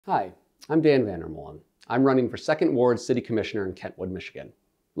Hi, I'm Dan VanderMolen. I'm running for 2nd Ward City Commissioner in Kentwood, Michigan.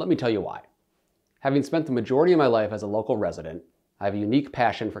 Let me tell you why. Having spent the majority of my life as a local resident, I have a unique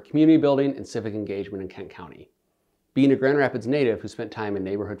passion for community building and civic engagement in Kent County. Being a Grand Rapids native who spent time in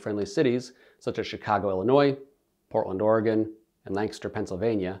neighborhood-friendly cities such as Chicago, Illinois, Portland, Oregon, and Lancaster,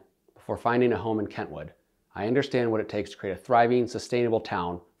 Pennsylvania, before finding a home in Kentwood, I understand what it takes to create a thriving, sustainable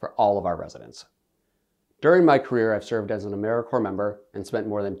town for all of our residents. During my career, I've served as an AmeriCorps member and spent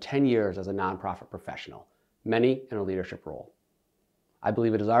more than 10 years as a nonprofit professional, many in a leadership role. I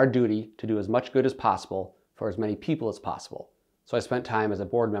believe it is our duty to do as much good as possible for as many people as possible, so I spent time as a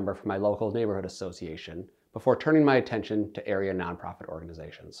board member for my local neighborhood association before turning my attention to area nonprofit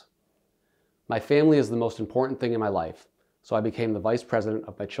organizations. My family is the most important thing in my life, so I became the vice president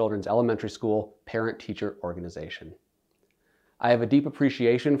of my children's elementary school parent-teacher organization. I have a deep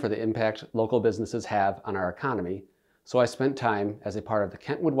appreciation for the impact local businesses have on our economy, so I spent time as a part of the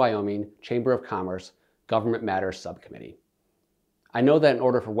Kentwood, Wyoming Chamber of Commerce Government Matters Subcommittee. I know that in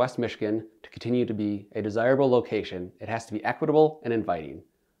order for West Michigan to continue to be a desirable location, it has to be equitable and inviting,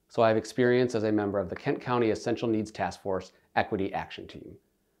 so I have experience as a member of the Kent County Essential Needs Task Force Equity Action Team.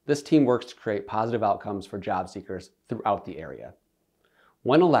 This team works to create positive outcomes for job seekers throughout the area.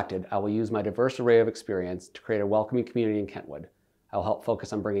 When elected, I will use my diverse array of experience to create a welcoming community in Kentwood. I will help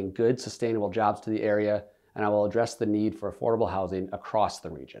focus on bringing good, sustainable jobs to the area, and I will address the need for affordable housing across the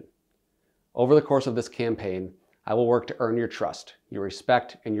region. Over the course of this campaign, I will work to earn your trust, your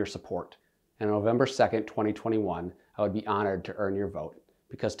respect, and your support. And on November 2nd, 2021, I would be honored to earn your vote,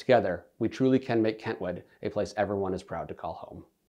 because together, we truly can make Kentwood a place everyone is proud to call home.